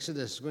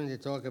Exodus is going to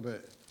talk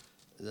about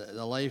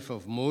the life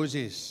of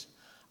Moses.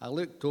 I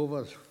looked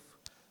over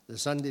the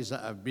Sundays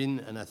that I've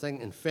been, and I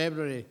think in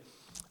February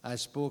I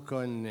spoke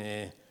on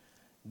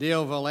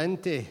Deo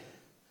Valente,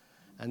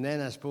 and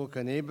then I spoke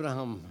on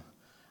Abraham,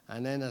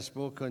 and then I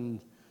spoke on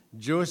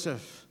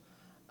Joseph,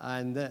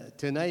 and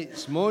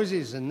tonight's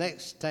Moses, and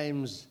next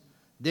time's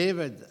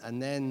David,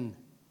 and then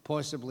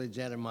possibly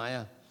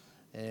Jeremiah,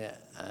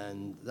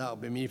 and that'll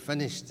be me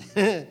finished.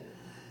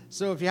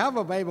 So if you have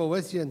a Bible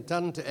with you and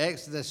turn to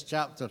Exodus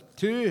chapter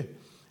 2,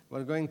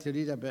 we're going to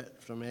read a bit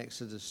from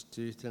Exodus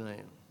 2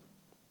 tonight.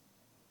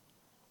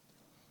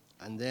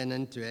 And then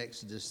into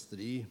Exodus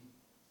 3.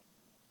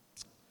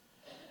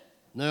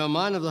 Now a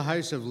man of the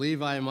house of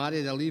Levi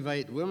married a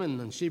Levite woman,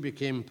 and she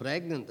became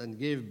pregnant and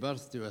gave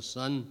birth to a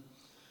son.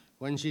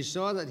 When she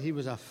saw that he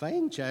was a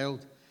fine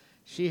child,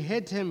 she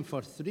hid him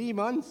for 3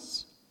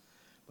 months.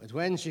 But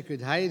when she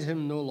could hide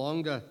him no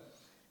longer,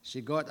 she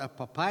got a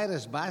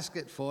papyrus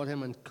basket for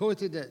him and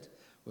coated it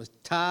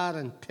with tar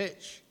and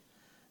pitch.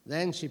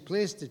 Then she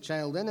placed the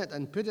child in it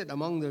and put it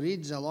among the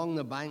reeds along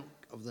the bank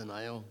of the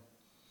Nile.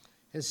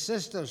 His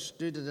sisters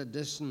stood at a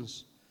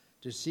distance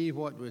to see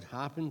what would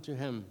happen to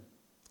him.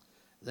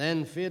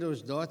 Then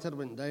Pharaoh's daughter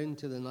went down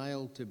to the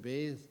Nile to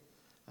bathe,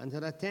 and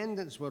her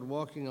attendants were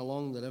walking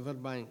along the river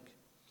bank.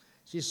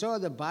 She saw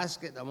the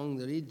basket among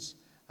the reeds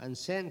and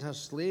sent her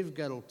slave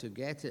girl to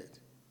get it.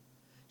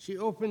 She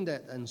opened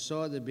it and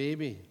saw the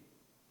baby.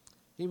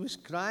 He was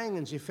crying,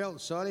 and she felt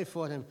sorry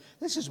for him.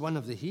 "This is one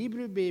of the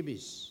Hebrew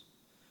babies,"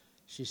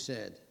 she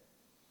said.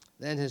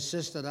 Then his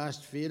sister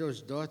asked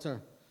Pharaoh's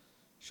daughter,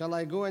 "Shall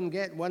I go and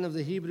get one of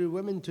the Hebrew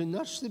women to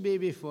nurse the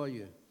baby for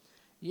you?"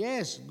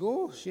 "Yes,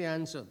 go," she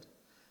answered.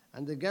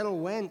 And the girl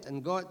went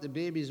and got the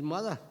baby's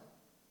mother.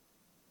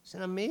 It's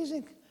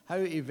amazing how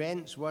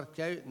events work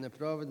out in the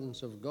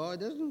providence of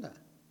God, isn't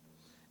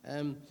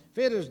it?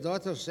 Pharaoh's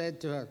daughter said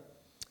to her,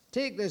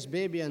 "Take this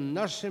baby and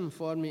nurse him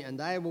for me, and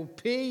I will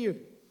pay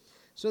you."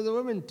 So the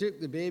woman took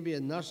the baby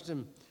and nursed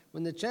him.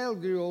 When the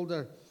child grew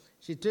older,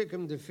 she took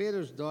him to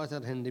Pharaoh's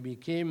daughter, and he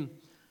became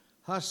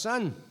her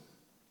son.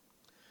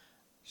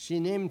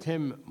 She named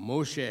him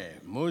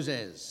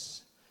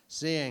Moses,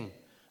 saying,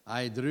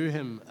 "I drew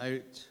him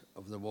out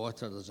of the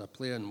water." There's a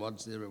play on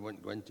words there we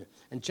won't go into.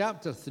 In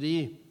chapter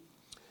 3,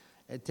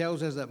 it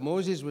tells us that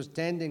Moses was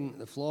tending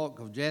the flock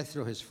of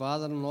Jethro, his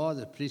father-in-law,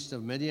 the priest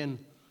of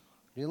Midian.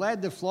 He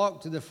led the flock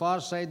to the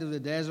far side of the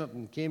desert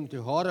and came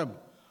to Horeb,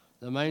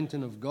 the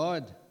mountain of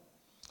God.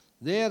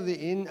 There the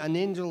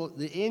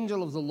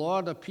angel of the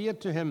Lord appeared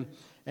to him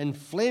in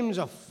flames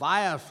of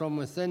fire from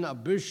within a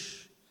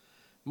bush.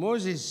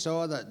 Moses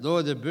saw that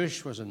though the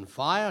bush was on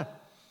fire,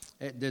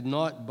 it did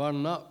not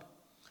burn up.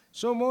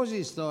 So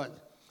Moses thought,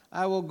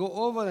 "I will go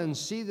over and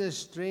see this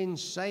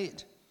strange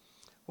sight,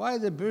 why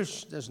the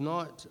bush does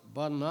not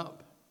burn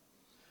up."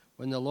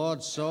 When the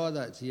Lord saw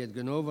that he had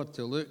gone over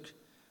to look,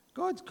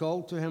 God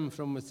called to him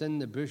from within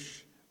the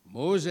bush,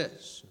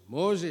 "Moses,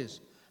 Moses."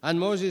 And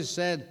Moses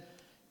said,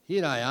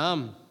 "Here I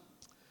am."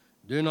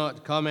 "Do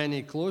not come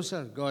any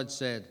closer," God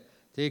said.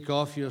 "Take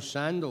off your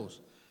sandals,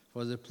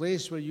 for the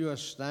place where you are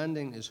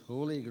standing is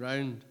holy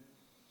ground."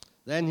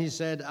 Then he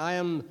said, "I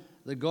am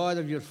the God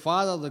of your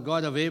father, the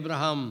God of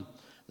Abraham,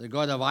 the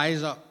God of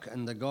Isaac,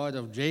 and the God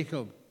of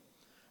Jacob."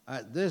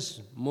 At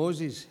this,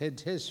 Moses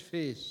hid his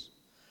face,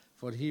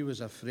 for he was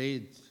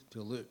afraid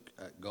to look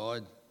at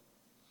God.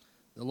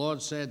 The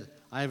Lord said,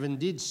 "I have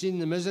indeed seen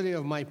the misery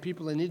of my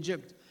people in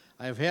Egypt.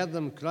 I have heard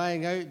them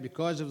crying out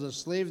because of their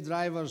slave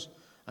drivers,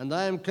 and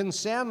I am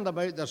concerned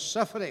about their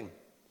suffering.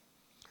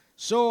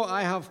 So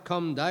I have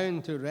come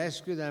down to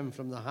rescue them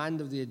from the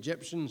hand of the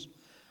Egyptians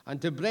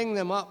and to bring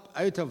them up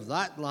out of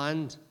that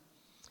land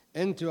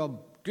into a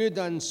good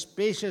and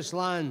spacious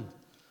land,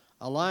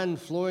 a land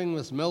flowing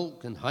with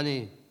milk and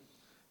honey,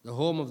 the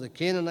home of the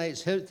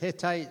Canaanites,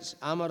 Hittites,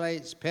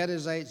 Amorites,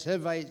 Perizzites,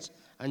 Hivites,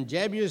 and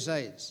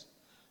Jebusites.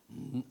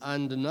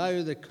 And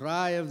now the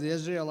cry of the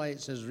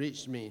Israelites has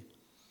reached me,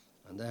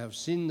 and I have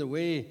seen the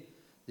way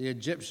the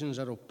Egyptians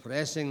are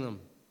oppressing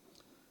them.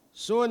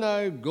 So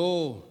now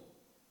go.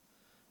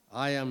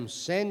 I am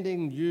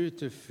sending you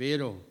to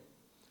Pharaoh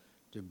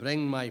to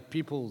bring my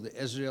people, the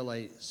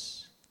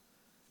Israelites,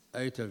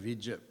 out of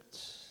Egypt."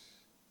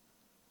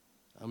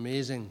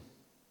 Amazing.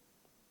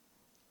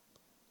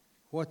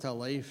 What a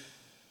life.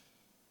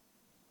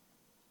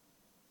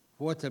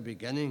 What a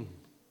beginning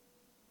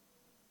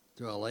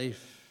to a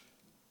life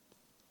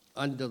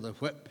under the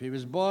whip. He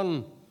was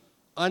born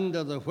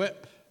under the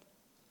whip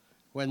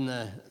when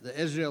the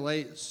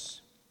Israelites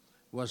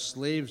were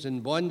slaves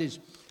in bondage.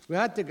 We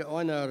had to get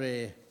on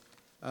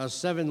our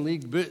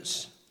 7-league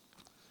boots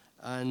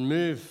and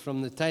move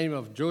from the time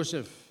of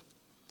Joseph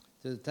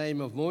to the time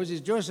of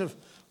Moses. Joseph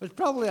was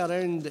probably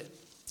around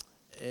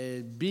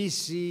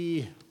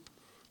BC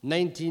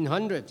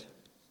 1900,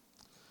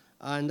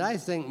 and I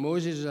think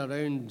Moses is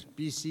around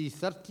BC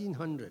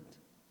 1300.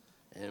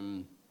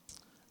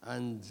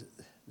 And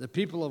the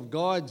people of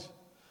God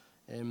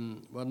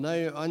were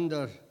now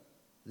under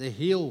the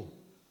heel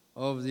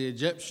of the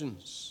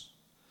Egyptians.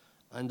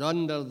 and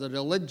under the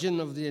religion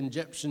of the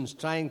Egyptians,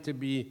 trying to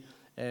be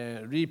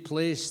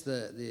replace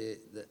the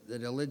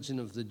religion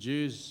of the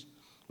Jews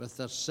with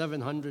their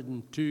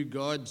 702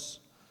 gods.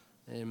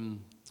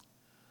 And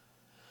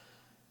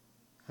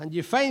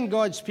you find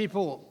God's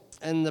people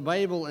in the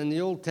Bible, in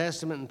the Old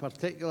Testament in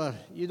particular.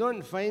 You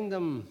don't find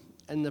them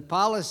in the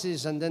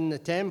palaces and in the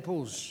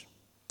temples.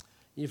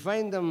 You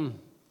find them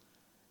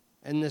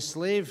in the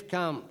slave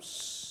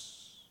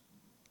camps,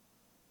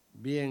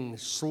 being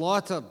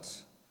slaughtered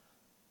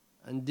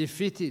and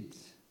defeated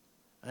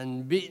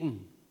and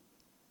beaten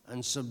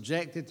and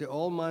subjected to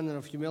all manner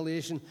of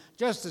humiliation,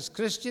 just as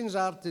Christians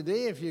are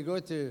today. If you go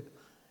to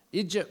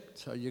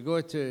Egypt or you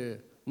go to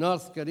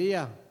North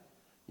Korea,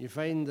 you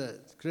find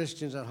that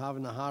Christians are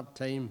having a hard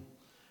time.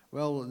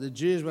 Well, the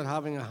Jews were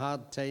having a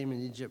hard time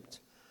in Egypt.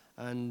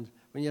 And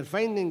when you're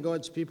finding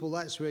God's people,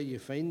 that's where you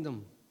find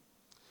them.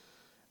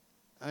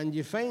 And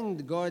you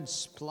find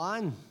God's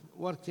plan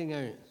working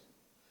out.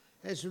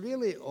 It's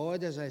really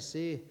odd, as I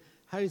say,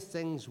 how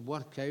things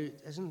work out,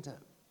 isn't it?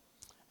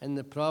 In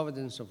the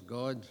providence of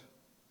God.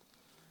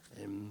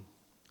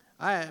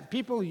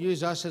 People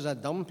use us as a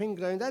dumping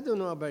ground. I don't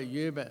know about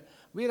you, but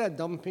we're a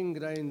dumping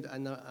ground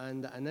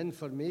and an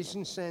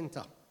information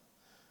centre.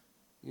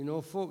 You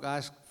know, folk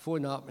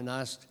phone up and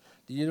ask,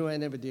 do you know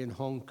anybody in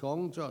Hong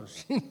Kong,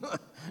 George? You know,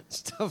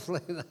 stuff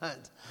like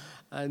that.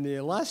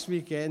 And last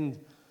weekend,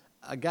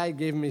 a guy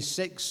gave me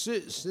 6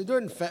 suits. They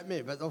don't fit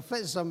me, but they'll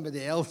fit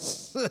somebody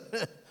else.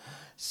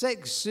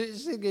 6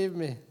 suits he gave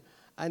me.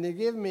 And he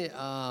gave me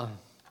a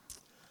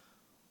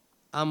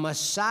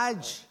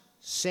massage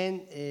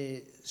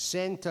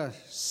center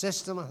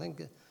system, I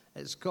think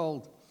it's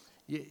called.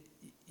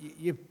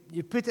 You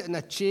put it in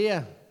a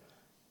chair.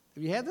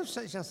 Have you heard of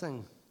such a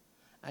thing?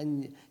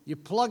 And you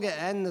plug it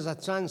in, there's a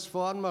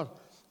transformer,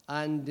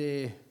 and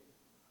it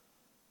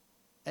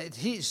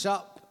heats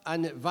up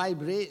and it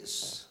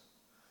vibrates.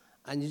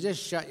 And you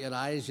just shut your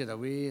eyes, you're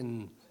away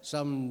in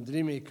some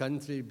dreamy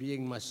country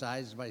being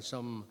massaged by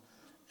some,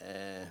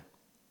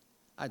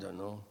 I don't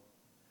know.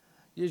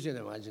 Use your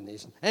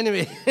imagination.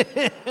 Anyway,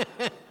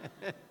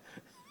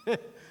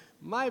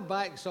 my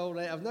back's all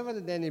right. I've never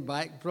had any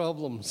back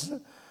problems.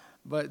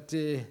 But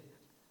I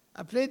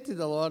prayed to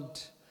the Lord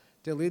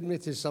to lead me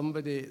to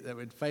somebody that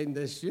would find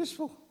this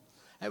useful.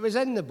 It was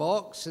in the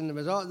box, and there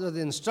was all the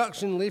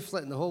instruction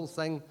leaflet and the whole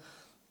thing.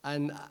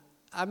 And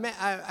I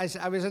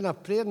was in a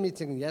prayer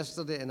meeting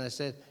yesterday, and I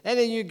said,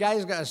 any of you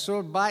guys got a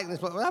sore back? And they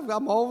said, well,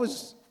 I'm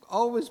always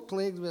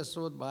plagued with a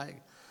sore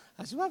back.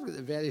 I said, well, I've got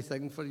the very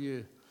thing for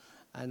you.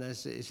 And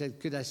he said,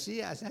 could I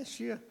see it? I said,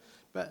 sure.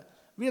 But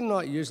we're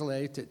not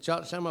usually out at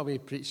church. I'm away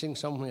preaching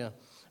somewhere.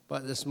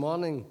 But this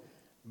morning,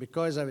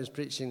 because I was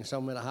preaching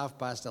somewhere at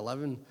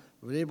 11:30,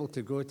 we were able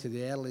to go to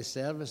the early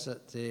service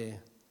at,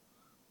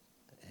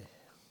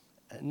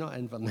 not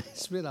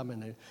Inverness, where am I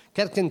now?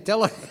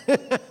 Kirkintilloch.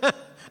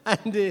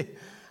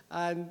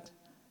 And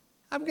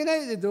I'm going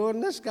out the door,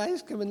 and this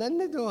guy's coming in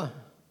the door.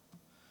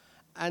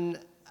 And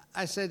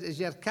I said,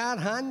 is your car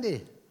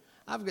handy?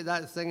 I've got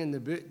that thing in the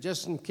boot,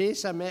 just in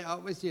case I met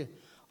up with you.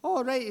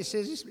 Oh, right, he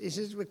says,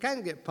 we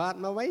can't get parked.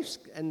 My wife's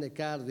in the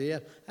car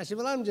there. I said,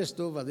 well, I'm just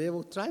over there.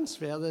 We'll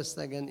transfer this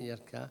thing into your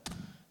car.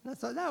 And I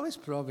thought, that was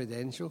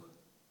providential.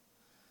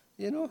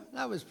 You know,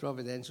 that was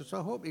providential. So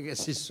I hope he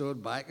gets his sore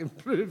back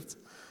improved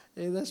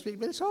this week.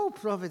 But it's all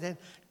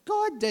providential.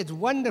 God did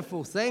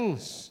wonderful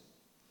things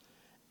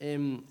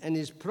in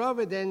his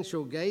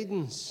providential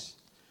guidance.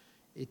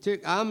 He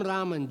took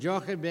Amram and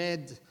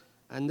Jochebed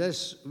and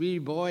this wee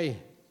boy,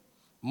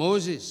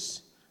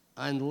 Moses,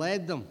 and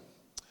led them.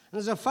 And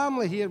there's a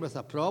family here with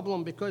a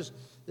problem because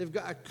they've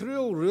got a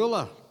cruel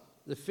ruler,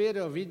 the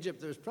Pharaoh of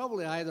Egypt. It was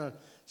probably either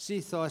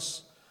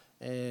Sethos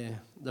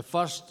the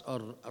first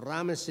or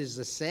Ramesses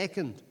the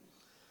second.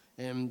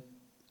 And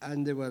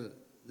they were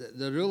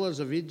the rulers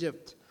of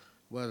Egypt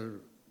were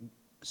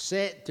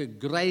set to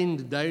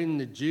grind down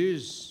the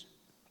Jews.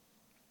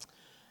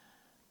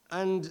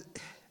 And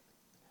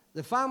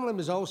the family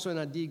was also in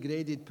a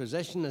degraded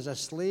position as a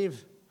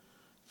slave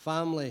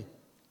family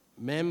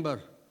member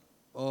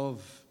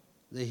of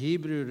the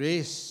Hebrew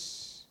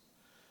race,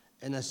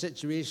 in a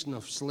situation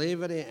of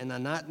slavery, in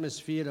an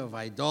atmosphere of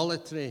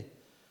idolatry.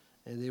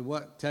 And they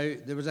worked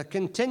out there was a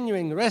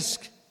continuing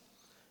risk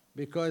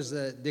because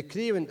the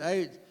decree went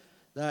out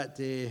that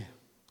the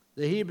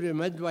Hebrew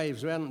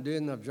midwives weren't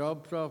doing their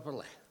job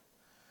properly.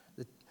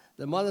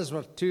 The mothers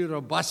were too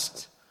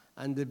robust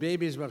and the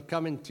babies were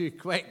coming too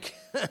quick.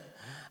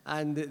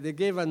 And they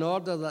gave an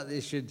order that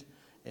they should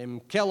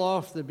kill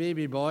off the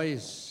baby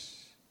boys.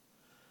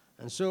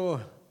 And so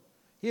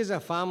here's a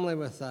family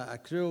with a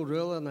cruel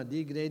ruler in a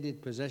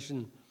degraded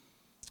position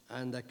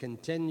and a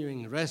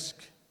continuing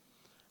risk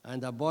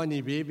and a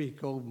bonny baby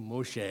called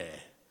Moshe,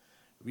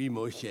 wee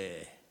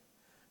Moshe.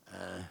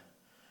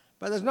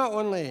 But there's not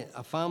only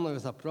a family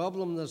with a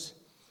problem,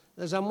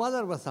 there's a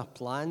mother with a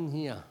plan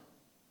here.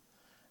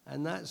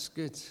 And that's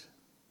good.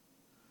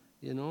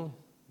 You know,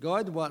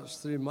 God works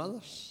through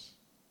mothers.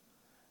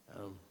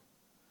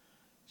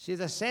 See,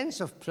 the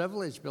sense of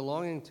privilege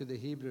belonging to the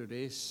Hebrew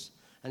race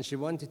and she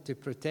wanted to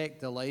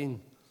protect the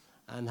line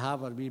and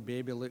have her wee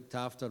baby looked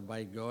after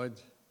by God.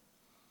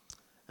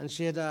 And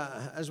she had,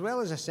 as well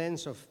as a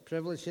sense of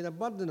privilege, she had a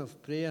burden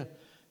of prayer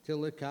to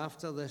look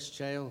after this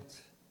child.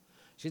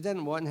 She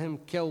didn't want him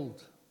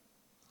killed.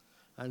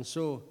 And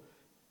so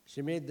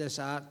she made this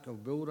ark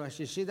of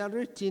bulrushes. She had a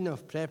routine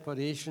of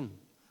preparation.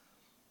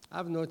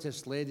 I've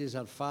noticed ladies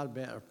are far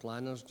better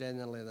planners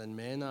generally than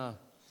men are.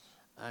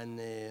 And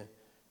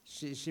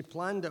she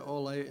planned it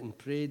all out and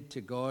prayed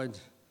to God.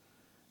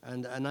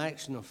 And an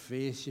action of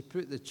faith, she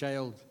put the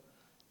child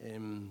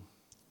on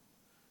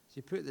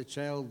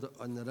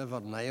the River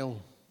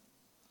Nile.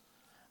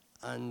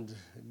 And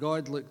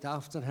God looked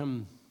after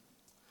him.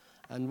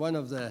 And one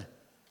of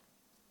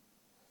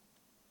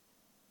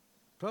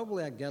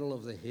probably a girl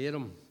of the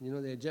harem. You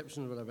know, the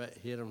Egyptians were a bit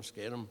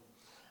harem-scarum.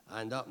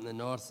 And up in the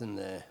north, in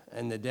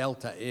the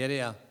Delta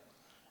area,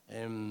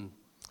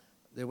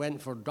 they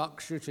went for duck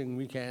shooting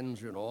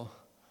weekends, you know.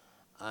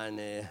 And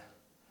they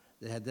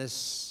had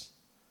this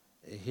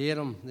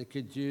harem they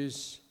could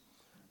use.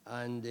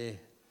 And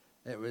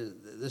it was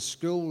the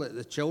school that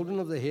the children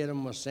of the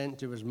harem were sent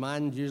to was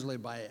manned usually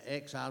by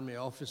ex-army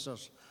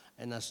officers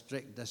in a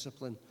strict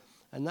discipline.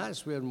 And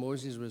that's where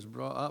Moses was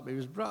brought up. He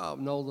was brought up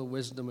in all the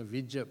wisdom of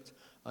Egypt,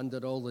 under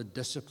all the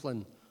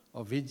discipline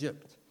of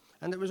Egypt.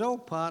 And it was all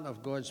part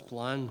of God's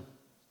plan.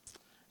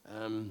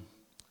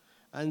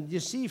 And you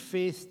see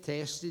faith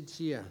tested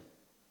here,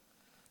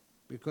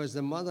 because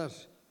the mother,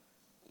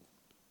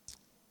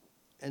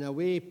 in a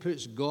way,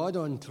 puts God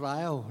on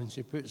trial when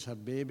she puts her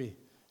baby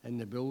in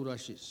the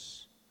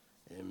bulrushes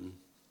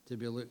to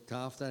be looked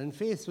after. And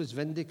faith was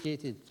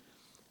vindicated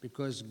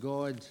because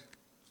God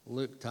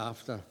looked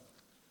after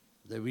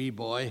the wee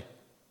boy.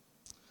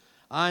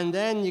 And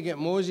then you get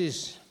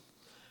Moses.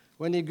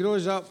 When he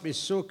grows up, he's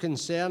so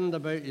concerned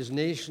about his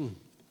nation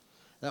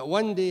that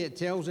one day, it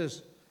tells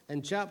us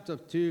in chapter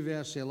 2,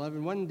 verse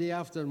 11, one day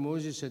after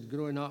Moses had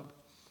grown up,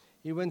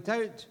 he went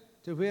out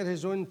to where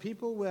his own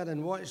people were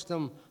and watched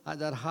them at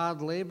their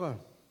hard labor.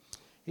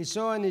 He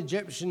saw an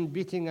Egyptian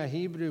beating a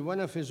Hebrew, one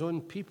of his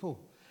own people.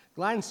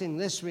 Glancing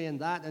this way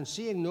and that and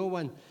seeing no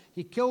one,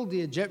 he killed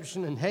the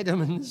Egyptian and hid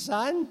him in the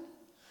sand.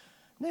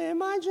 Now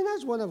imagine,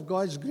 that's one of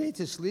God's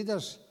greatest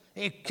leaders.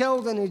 He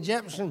killed an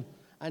Egyptian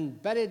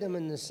and buried him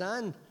in the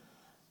sand.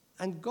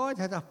 And God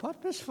had a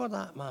purpose for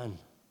that man.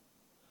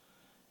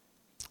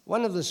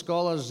 One of the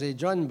scholars,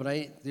 John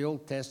Bright, the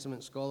Old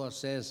Testament scholar,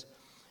 says,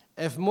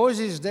 if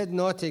Moses did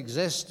not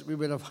exist, we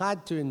would have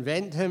had to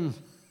invent him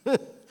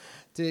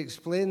to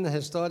explain the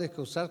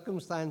historical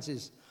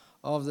circumstances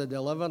of the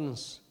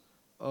deliverance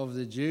of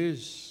the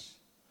Jews.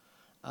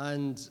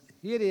 And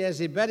here he is,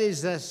 he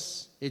buries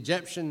this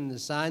Egyptian in the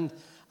sand,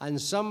 and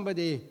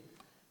somebody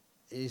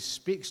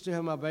speaks to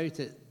him about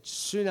it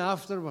soon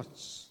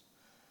afterwards,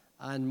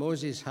 and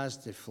Moses has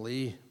to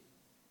flee.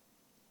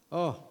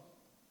 Oh,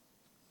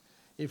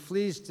 he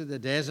flees to the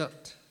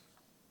desert.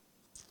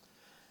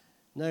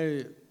 Now,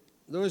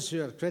 those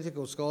who are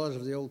critical scholars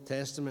of the Old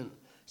Testament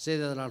say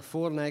that there are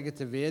 4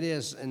 negative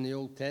areas in the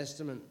Old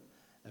Testament,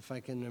 if I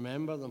can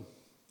remember them.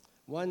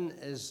 One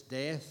is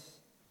death,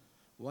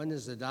 one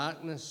is the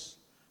darkness,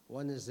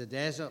 one is the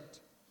desert,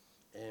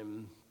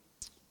 and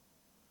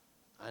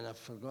I've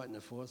forgotten the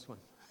 4th one.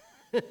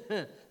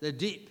 The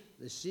deep,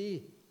 the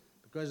sea,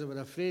 because they were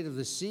afraid of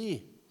the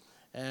sea.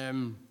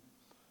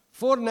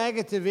 4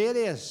 negative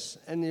areas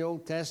in the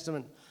Old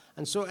Testament.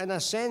 And so, in a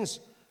sense,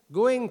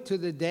 going to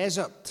the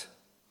desert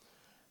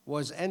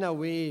was, in a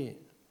way,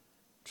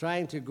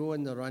 trying to go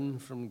on the run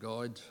from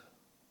God.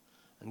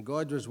 And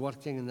God was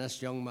working in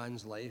this young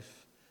man's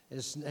life.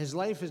 His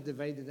life is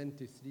divided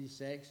into 3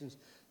 sections.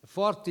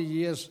 40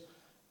 years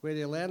where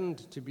he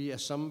learned to be a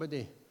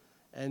somebody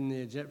in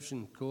the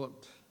Egyptian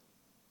court.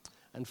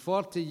 And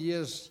 40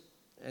 years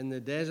in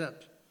the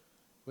desert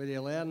where he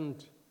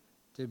learned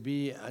to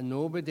be a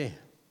nobody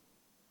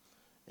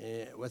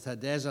with a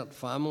desert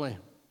family.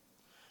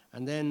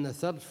 And then the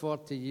third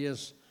 40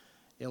 years,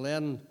 he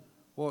learned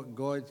what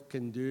God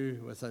can do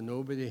with a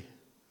nobody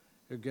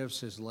who gives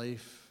his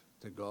life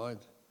to God.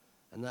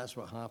 And that's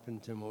what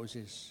happened to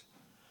Moses.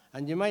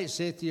 And you might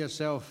say to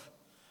yourself,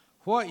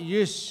 what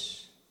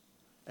use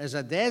is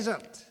a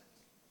desert?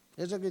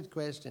 Here's a good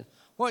question.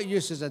 What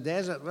use is a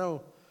desert?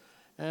 Well,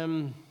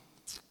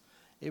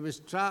 he was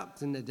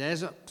trapped in the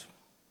desert.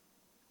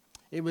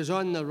 He was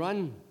on the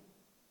run.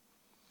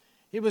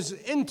 He was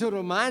into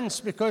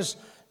romance because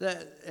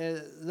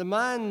the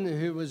man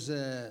who was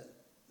the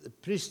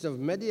priest of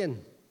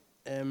Midian,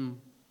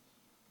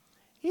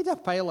 he had a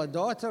pile of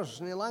daughters,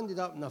 and he landed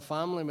up in a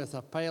family with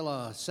a pile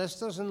of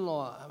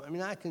sisters-in-law. I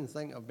mean, I can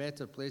think of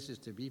better places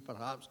to be,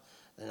 perhaps,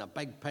 than a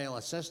big pile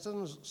of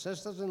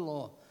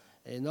sisters-in-law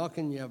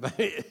knocking you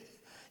about.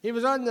 He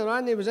was on the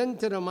run. He was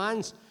into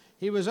romance.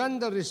 He was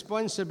under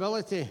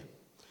responsibility.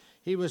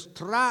 He was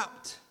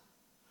trapped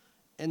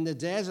in the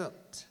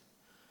desert.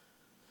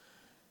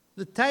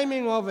 The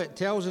timing of it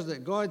tells us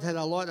that God had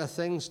a lot of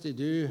things to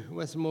do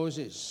with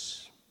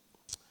Moses.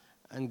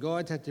 And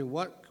God had to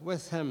work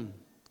with him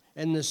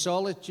in the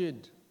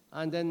solitude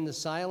and in the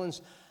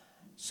silence.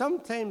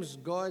 Sometimes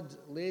God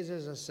lays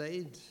us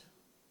aside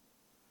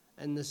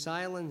in the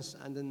silence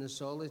and in the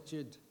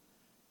solitude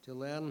to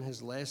learn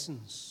his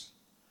lessons.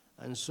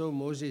 And so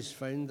Moses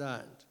found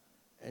that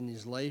in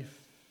his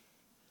life.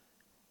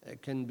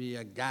 It can be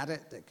a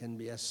garret, it can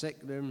be a sick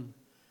room,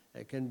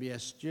 it can be a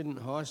student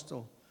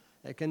hostel,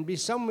 it can be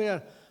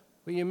somewhere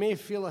where you may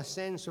feel a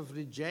sense of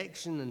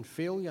rejection and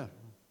failure.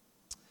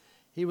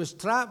 He was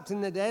trapped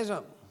in the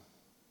desert.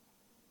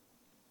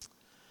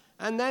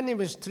 And then he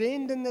was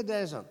trained in the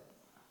desert.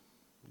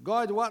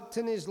 God worked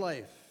in his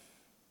life.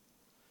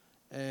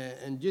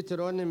 In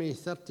Deuteronomy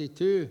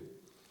 32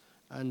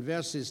 and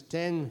verses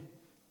 10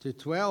 to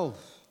 12,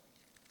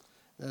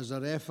 there's a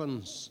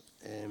reference,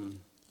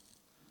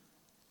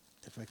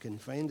 if I can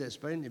find it, it's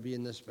bound to be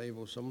in this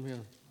Bible somewhere.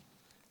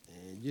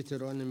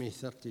 Deuteronomy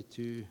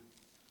 32,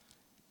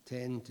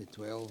 10 to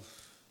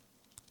 12.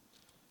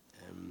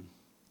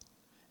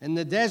 In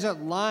the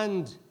desert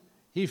land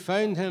he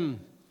found him.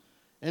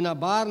 In a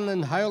barren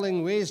and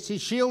howling waste, he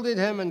shielded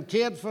him and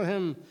cared for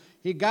him.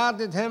 He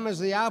guarded him as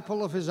the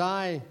apple of his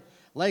eye,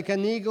 like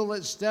an eagle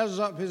that stirs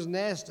up his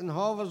nest and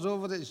hovers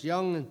over its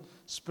young and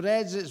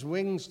spreads its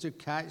wings to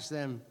catch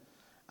them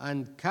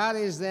and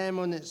carries them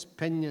on its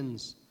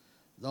pinions.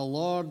 The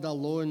Lord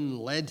alone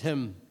led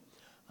him,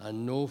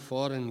 and no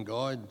foreign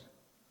god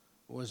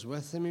was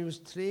with him. He was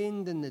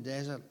trained in the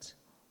desert.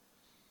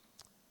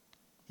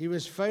 He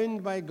was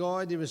found by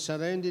God. He was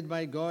surrounded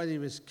by God. He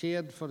was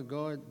cared for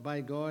by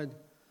God.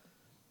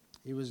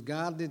 He was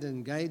guarded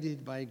and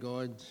guided by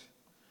God.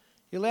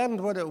 He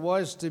learned what it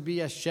was to be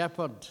a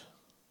shepherd.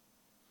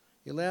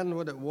 He learned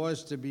what it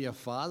was to be a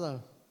father.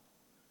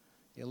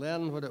 He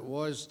learned what it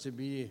was to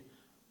be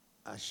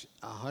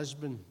a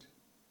husband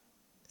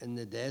in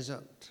the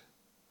desert.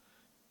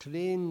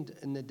 Trained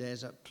in the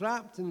desert.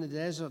 Trapped in the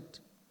desert.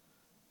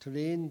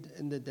 Trained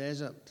in the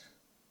desert.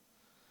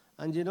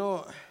 And you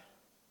know,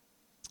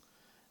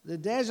 the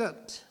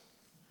desert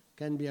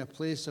can be a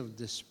place of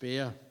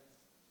despair.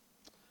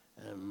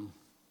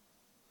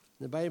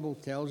 The Bible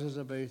tells us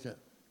about it.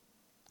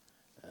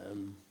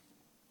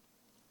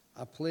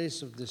 A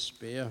place of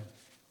despair.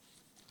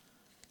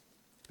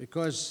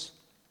 Because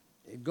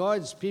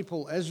God's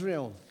people,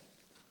 Israel,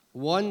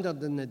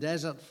 wandered in the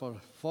desert for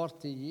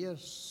 40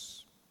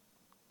 years.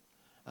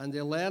 And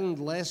they learned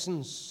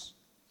lessons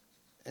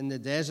in the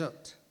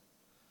desert.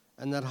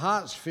 And their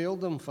hearts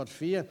failed them for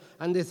fear.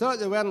 And they thought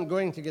they weren't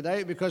going to get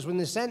out because when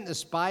they sent the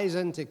spies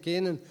into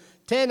Canaan,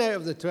 10 out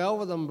of the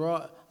 12 of them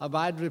brought a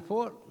bad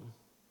report.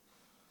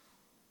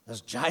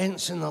 There's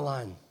giants in the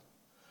land.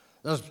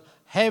 There's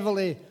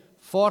heavily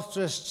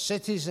fortressed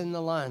cities in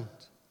the land.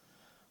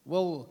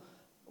 We'll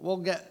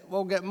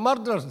get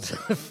murdered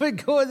if we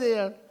go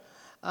there.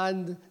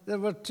 And there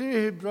were two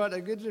who brought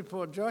a good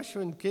report,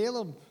 Joshua and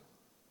Caleb.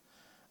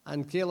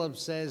 And Caleb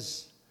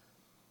says,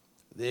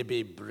 they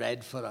be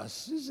bread for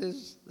us. He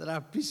says, they're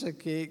a piece of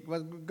cake.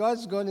 Well,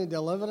 God's going to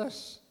deliver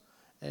us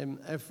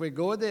if we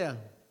go there.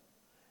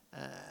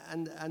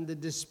 And the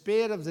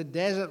despair of the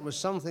desert was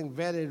something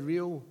very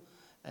real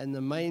in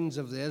the minds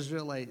of the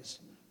Israelites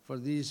for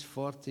these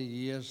 40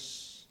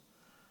 years.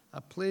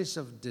 A place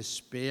of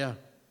despair.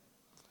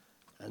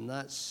 And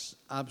that's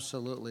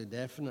absolutely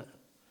definite.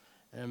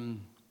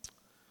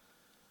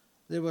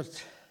 They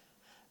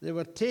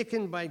were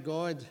taken by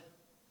God,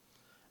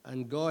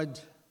 and God,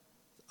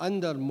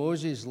 under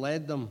Moses,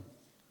 led them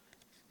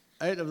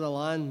out of the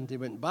land. He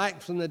went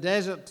back from the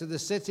desert to the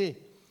city,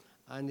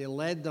 and he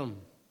led them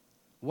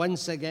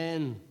once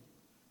again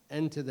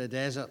into the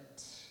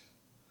desert.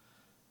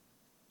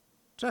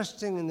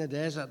 Trusting in the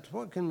desert,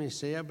 what can we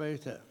say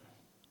about it?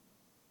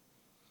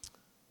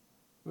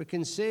 We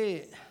can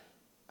say,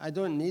 I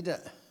don't need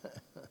it.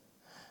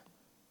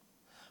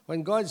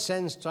 When God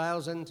sends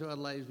trials into our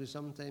lives, we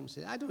sometimes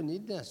say, I don't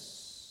need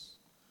this.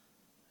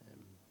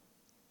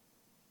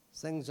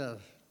 Things are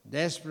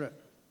desperate.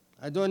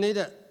 I don't need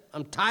it.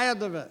 I'm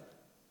tired of it.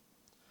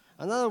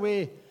 Another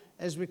way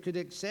is we could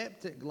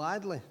accept it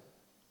gladly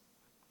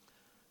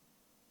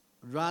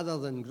rather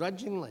than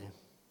grudgingly.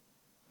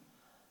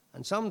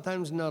 And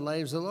sometimes in our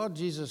lives, the Lord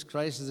Jesus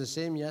Christ is the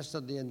same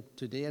yesterday and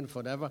today and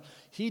forever.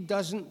 He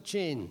doesn't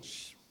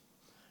change,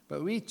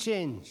 but we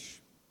change.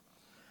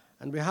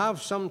 And we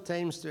have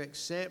sometimes to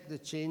accept the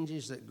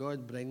changes that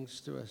God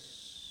brings to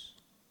us.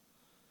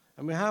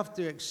 And we have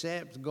to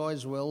accept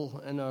God's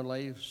will in our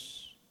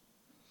lives.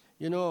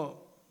 You know,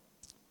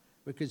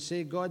 we could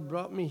say, God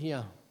brought me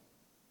here.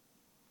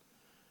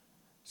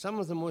 Some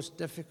of the most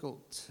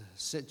difficult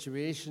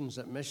situations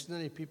that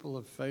missionary people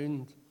have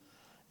found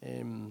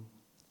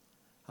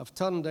have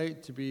turned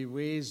out to be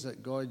ways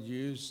that God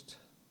used.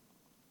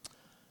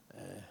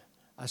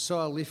 I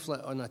saw a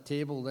leaflet on a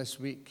table this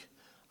week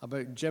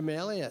about Jim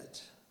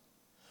Elliott.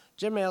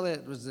 Jim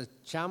Elliott was the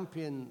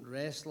champion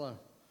wrestler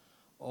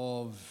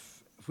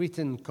of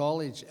Wheaton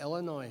College,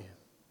 Illinois.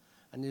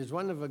 And he was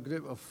one of a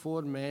group of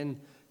 4 men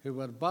who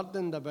were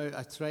burdened about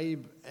a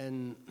tribe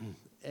in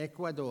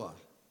Ecuador,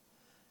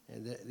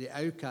 the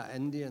Auca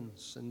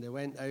Indians. And they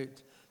went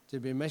out to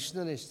be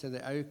missionaries to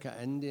the Auca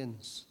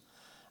Indians.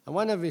 And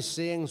one of his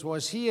sayings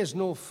was, "He is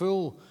no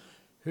fool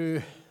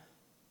who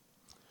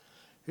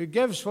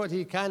gives what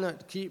he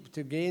cannot keep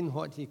to gain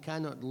what he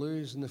cannot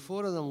lose." And the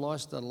four of them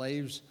lost their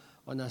lives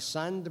on a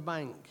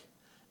sandbank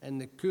in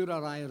the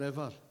Curaray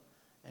River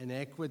in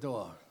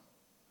Ecuador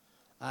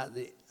at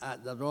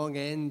the wrong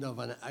end of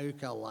an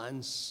Auca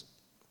lance.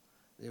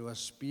 They were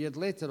speared.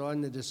 Later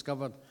on, they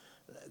discovered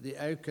the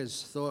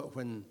Aucas thought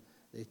when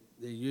they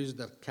used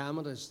their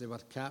cameras, they were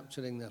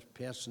capturing their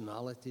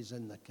personalities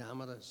in the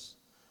cameras,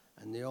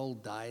 and they all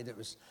died.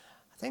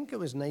 I think it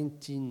was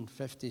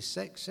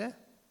 1956,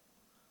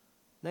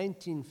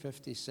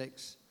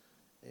 1956,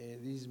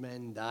 these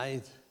men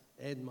died.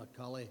 Ed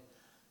McCully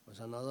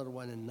was another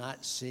one, and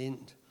Nat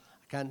Saint.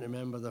 I can't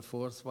remember the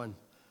fourth one,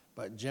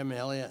 but Jim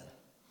Elliot.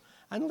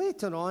 And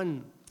later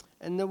on,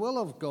 in the will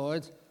of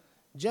God,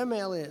 Jim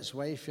Elliot's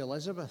wife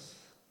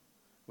Elizabeth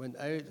went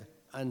out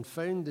and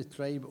found the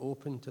tribe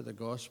open to the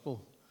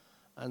gospel,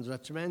 and there was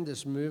a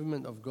tremendous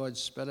movement of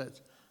God's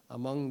Spirit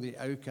among the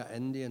Auca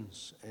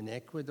Indians in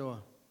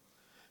Ecuador.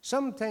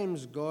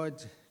 Sometimes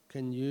God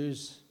can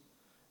use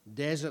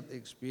desert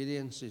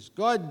experiences.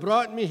 God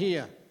brought me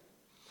here.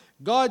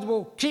 God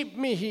will keep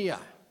me here.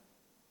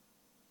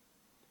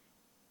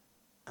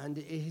 And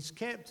he's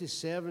kept his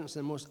servants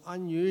in the most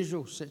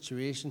unusual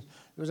situations.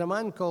 There was a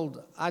man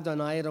called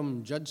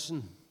Adoniram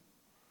Judson,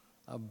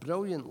 a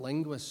brilliant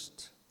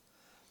linguist.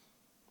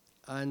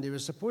 And he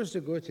was supposed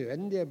to go to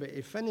India, but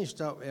he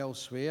finished up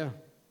elsewhere.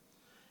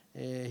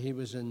 He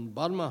was in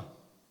Burma.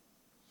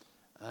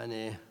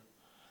 And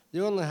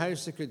the only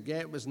house they could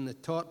get was in the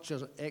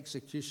torture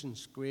execution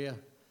square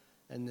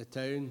in the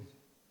town.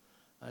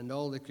 And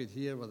all they could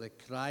hear were the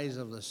cries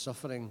of the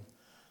suffering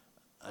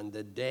and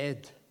the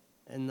dead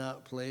in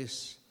that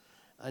place.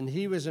 And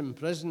he was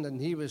imprisoned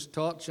and he was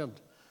tortured.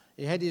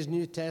 He had his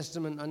New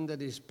Testament under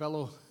his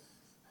pillow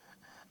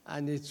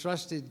and he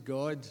trusted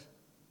God.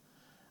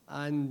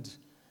 And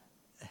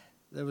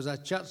there was a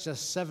church of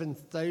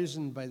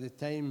 7,000 by the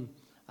time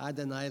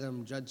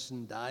Adoniram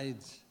Judson died.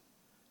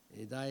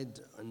 He died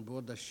on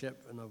board a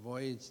ship on a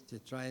voyage to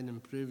try and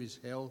improve his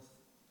health.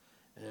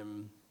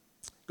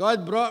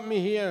 God brought me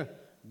here.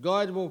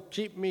 God will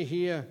keep me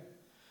here.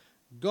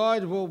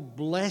 God will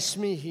bless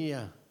me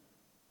here.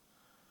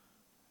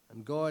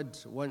 And God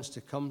wants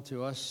to come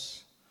to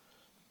us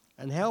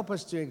and help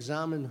us to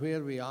examine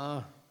where we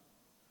are,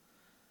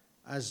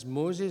 as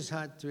Moses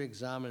had to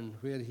examine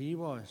where he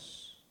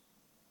was.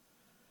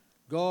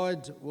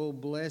 God will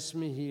bless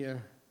me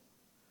here.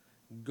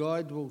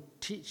 God will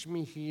teach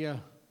me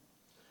here.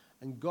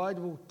 And God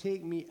will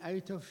take me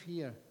out of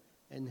here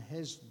in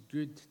his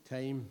good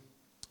time.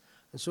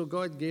 And so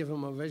God gave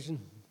him a vision.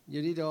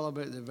 You read all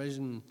about the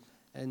vision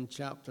in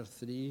chapter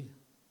 3.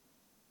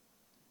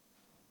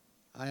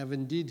 I have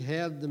indeed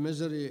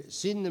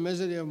seen the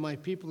misery of my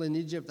people in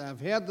Egypt. I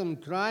have heard them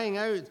crying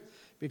out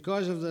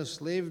because of their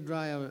slave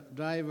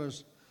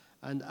drivers,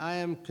 and I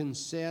am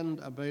concerned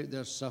about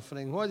their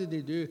suffering. What did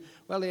he do?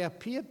 Well, he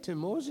appeared to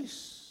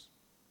Moses.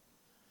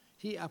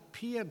 He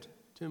appeared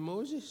to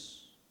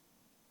Moses.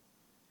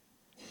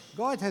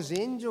 God has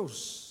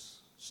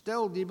angels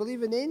still. Do you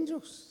believe in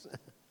angels?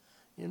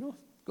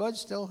 God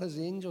still has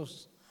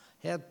angels.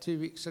 Heard 2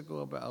 weeks ago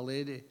about a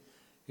lady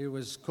who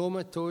was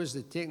comatose.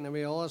 They'd taken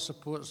away all her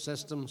support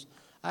systems.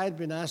 I had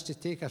been asked to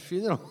take her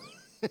funeral.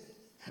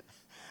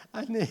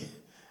 And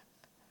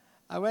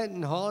I went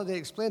on holiday,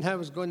 explained how I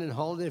was going on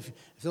holiday. If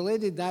the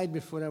lady died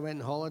before I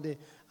went on holiday,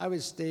 I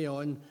would stay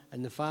on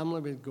and the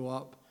family would go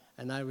up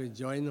and I would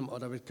join them,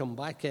 or I would come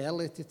back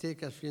early to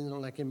take her funeral.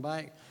 And I came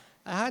back.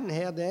 I hadn't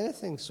heard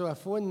anything, so I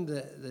phoned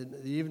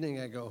the evening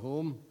I got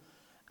home,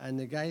 and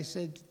the guy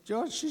said,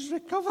 "George, she's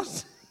recovered."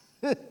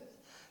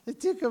 They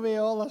took away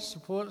all her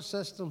support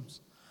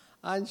systems,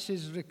 and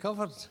she's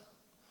recovered.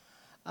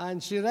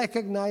 And she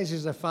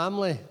recognizes the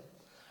family.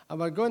 And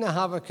we're going to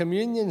have a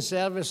communion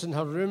service in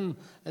her room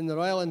in the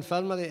Royal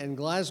Infirmary in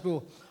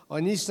Glasgow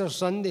on Easter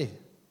Sunday.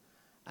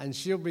 And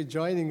she'll be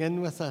joining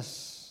in with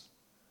us.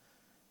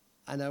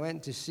 And I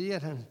went to see her,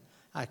 and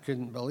I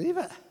couldn't believe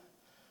it.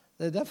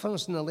 The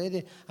difference in the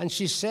lady. And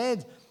she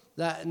said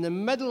that in the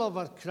middle of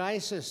her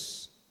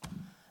crisis,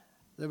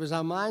 there was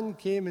a man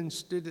came and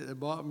stood at the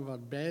bottom of her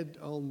bed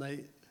all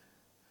night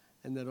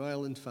in the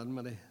Royal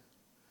Infirmary.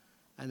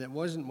 And it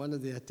wasn't one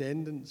of the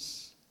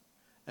attendants.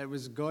 It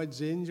was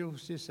God's angel,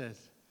 she said,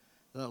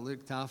 that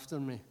looked after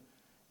me.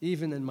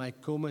 Even in my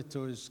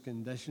comatose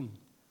condition,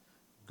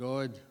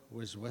 God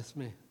was with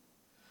me.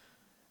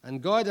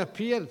 And God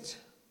appeared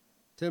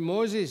to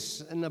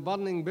Moses in the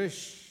burning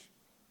bush.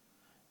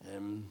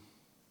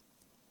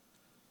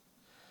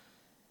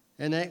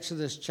 In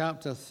Exodus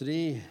chapter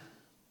 3,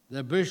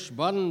 the bush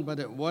burned, but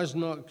it was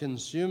not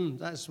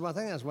consumed. I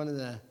think that's one of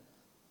the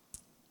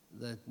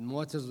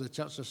mottos of the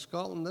Church of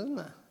Scotland, isn't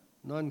it?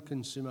 Non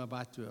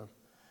consumabatur.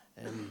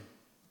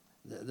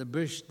 The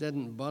bush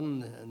didn't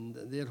burn, and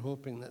they're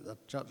hoping that their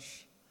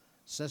church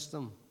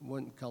system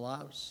won't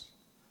collapse.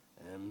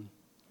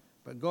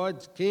 But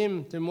God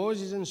came to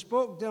Moses and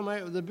spoke to him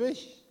out of the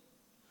bush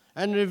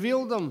and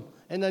revealed him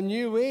in a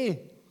new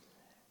way.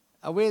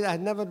 a way that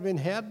had never been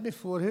heard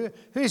before.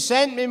 Who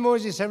sent me,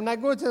 Moses said. When I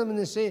go to them and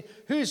they say,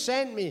 who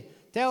sent me?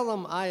 Tell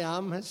them, I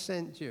am has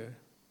sent you.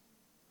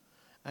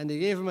 And he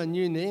gave him a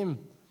new name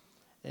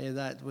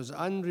that was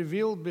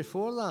unrevealed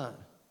before that,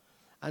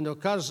 and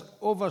occurs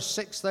over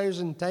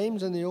 6,000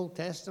 times in the Old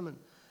Testament.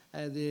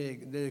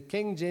 The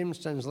King James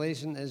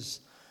translation is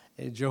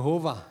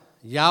Jehovah,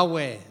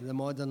 Yahweh, the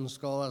modern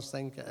scholars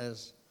think it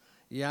is.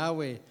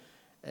 Yahweh.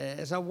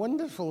 It's a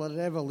wonderful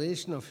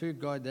revelation of who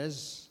God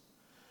is,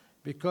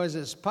 because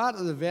it's part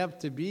of the verb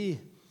to be.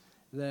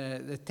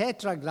 The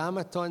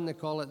tetragrammaton, they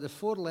call it, the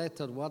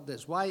four-letter word.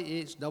 It's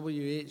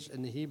YHWH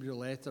in the Hebrew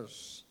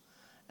letters.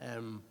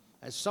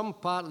 It's some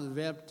part of the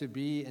verb to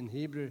be in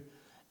Hebrew.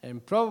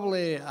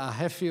 Probably a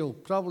hiphil,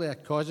 probably a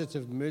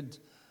causative mood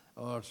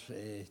or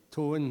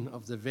tone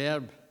of the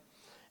verb.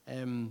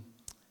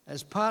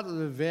 It's part of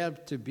the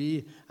verb to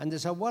be, and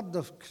it's a word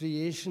of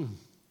creation.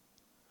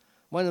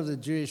 One of the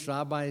Jewish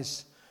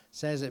rabbis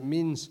says it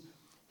means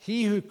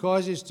he who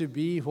causes to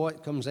be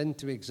what comes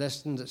into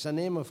existence. It's a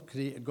name of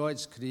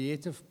God's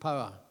creative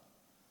power.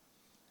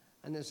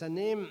 And it's a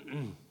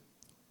name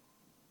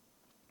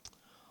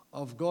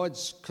of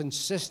God's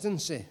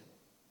consistency.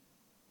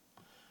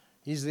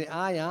 He's the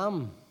I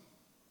am.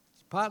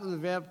 It's part of the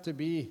verb to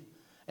be.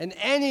 In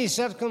any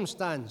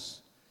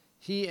circumstance,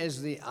 he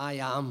is the I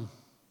am.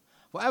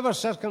 Whatever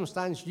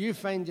circumstance you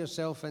find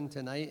yourself in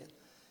tonight,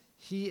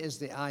 he is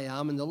the I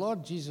am. And the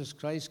Lord Jesus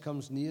Christ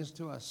comes near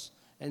to us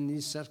in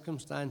these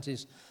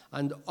circumstances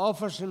and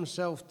offers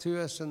himself to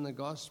us in the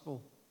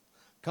gospel.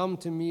 Come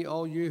to me,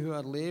 all you who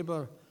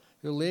labor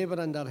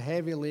and are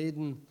heavy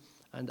laden,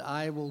 and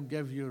I will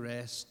give you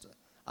rest.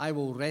 I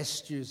will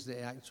rest you is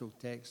the actual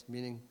text,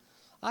 meaning,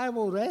 I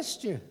will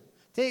rest you.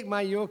 Take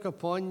my yoke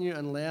upon you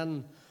and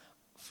learn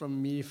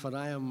from me, for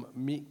I am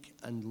meek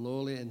and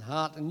lowly in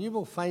heart, and you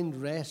will find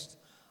rest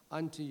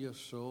unto your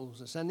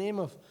souls. It's a name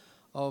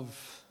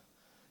of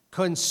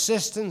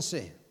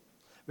consistency.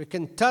 We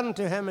can turn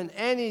to him in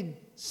any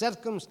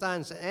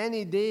circumstance,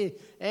 any day,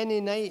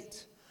 any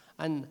night,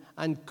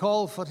 and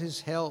call for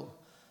his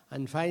help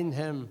and find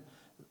him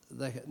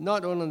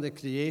not only the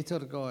creator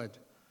God,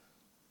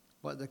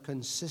 but the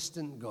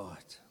consistent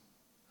God.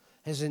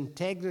 His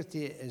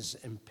integrity is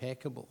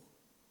impeccable.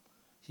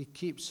 He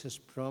keeps his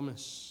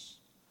promise.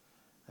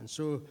 And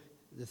so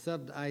the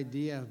third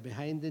idea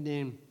behind the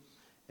name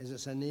is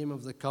it's a name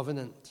of the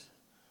covenant.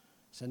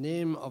 It's a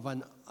name of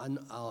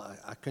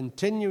a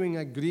continuing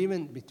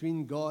agreement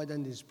between God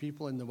and his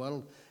people in the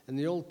world. In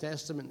the Old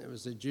Testament, it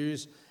was the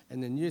Jews.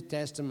 In the New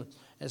Testament,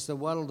 it's the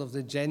world of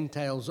the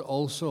Gentiles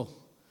also.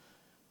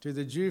 To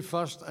the Jew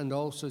first and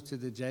also to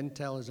the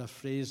Gentile is a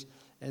phrase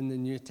in the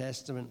New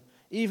Testament.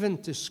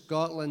 Even to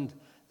Scotland,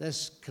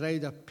 this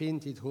crowd of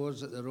painted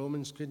whores that the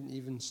Romans couldn't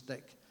even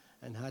stick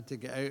and had to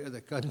get out of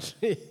the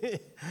country.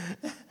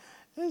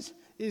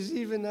 He's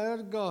even our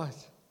God.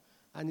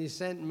 And he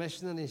sent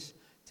missionaries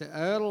to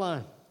our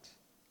land.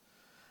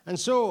 And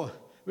so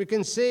we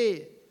can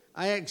say,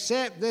 I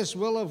accept this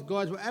will of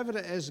God, whatever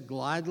it is,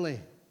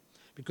 gladly,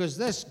 because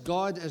this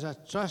God is a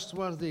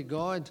trustworthy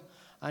God,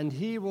 and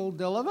he will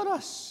deliver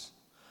us.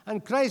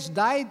 And Christ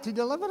died to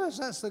deliver us.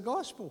 That's the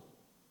gospel.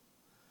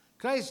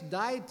 Christ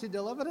died to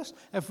deliver us.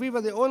 If we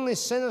were the only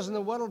sinners in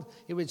the world,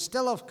 he would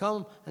still have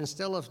come and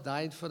still have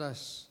died for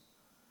us.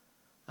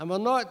 And we're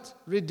not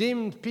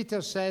redeemed,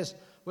 Peter says,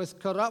 with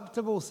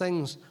corruptible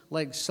things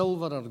like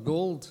silver or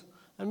gold.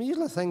 I mean, you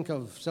usually think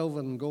of silver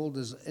and gold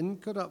as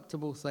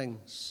incorruptible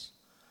things.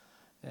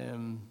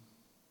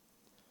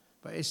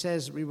 But he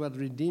says we were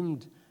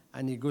redeemed,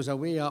 and he goes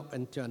away up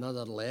into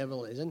another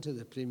level. He's into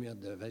the Premier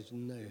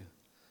Division now.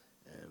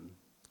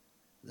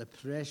 The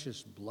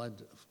precious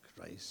blood of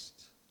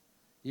Christ.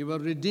 You were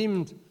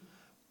redeemed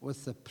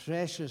with the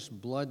precious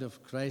blood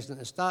of Christ. And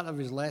at the start of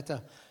his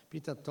letter,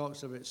 Peter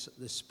talks about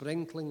the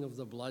sprinkling of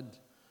the blood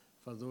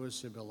for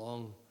those who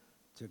belong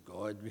to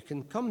God. We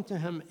can come to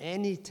him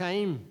any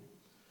time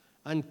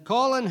and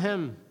call on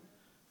him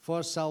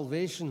for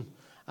salvation.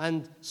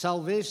 And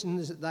salvation,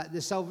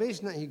 the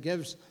salvation that he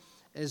gives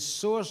is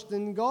sourced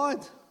in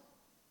God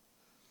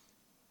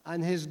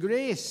and his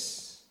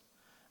grace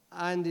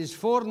and his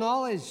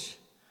foreknowledge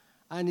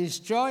and his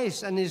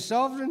choice and his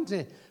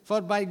sovereignty.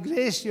 For by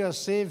grace you are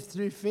saved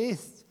through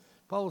faith,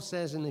 Paul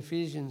says in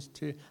Ephesians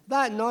 2.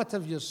 That not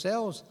of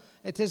yourselves,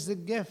 it is the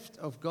gift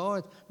of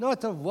God,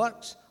 not of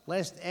works,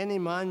 lest any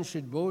man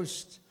should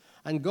boast.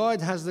 And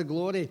God has the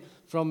glory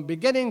from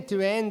beginning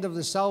to end of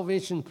the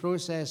salvation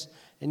process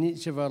in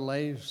each of our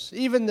lives.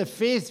 Even the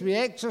faith we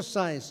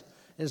exercise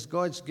is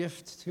God's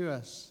gift to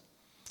us.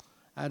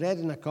 I read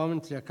in a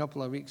commentary a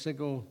couple of weeks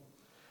ago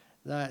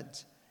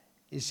that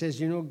he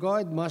says,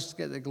 God must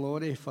get the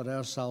glory for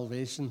our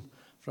salvation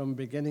from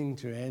beginning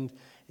to end.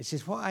 He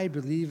says, what I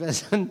believe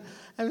is, and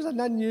it was an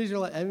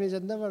unusual image,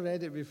 I'd never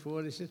read it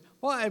before. He says,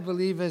 what I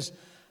believe is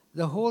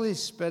the Holy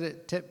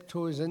Spirit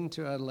tiptoes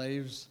into our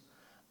lives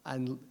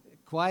and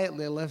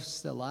quietly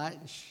lifts the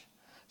latch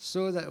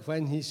so that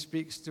when he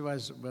speaks to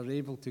us, we're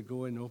able to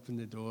go and open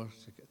the door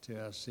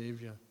to our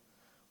Savior.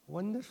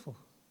 Wonderful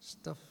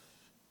stuff.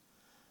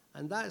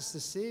 And that's the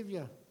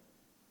Savior,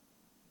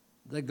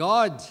 the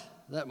God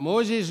that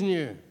Moses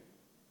knew,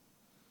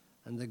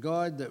 and the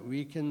God that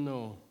we can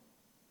know.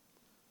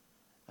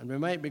 And we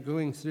might be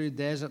going through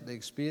desert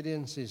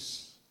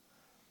experiences,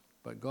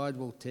 but God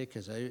will take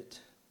us out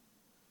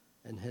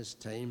in His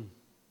time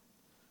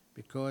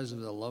because of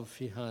the love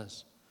He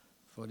has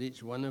for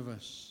each one of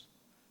us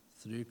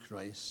through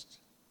Christ.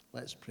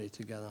 Let's pray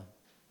together.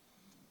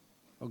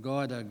 Oh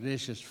God, our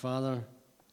gracious Father,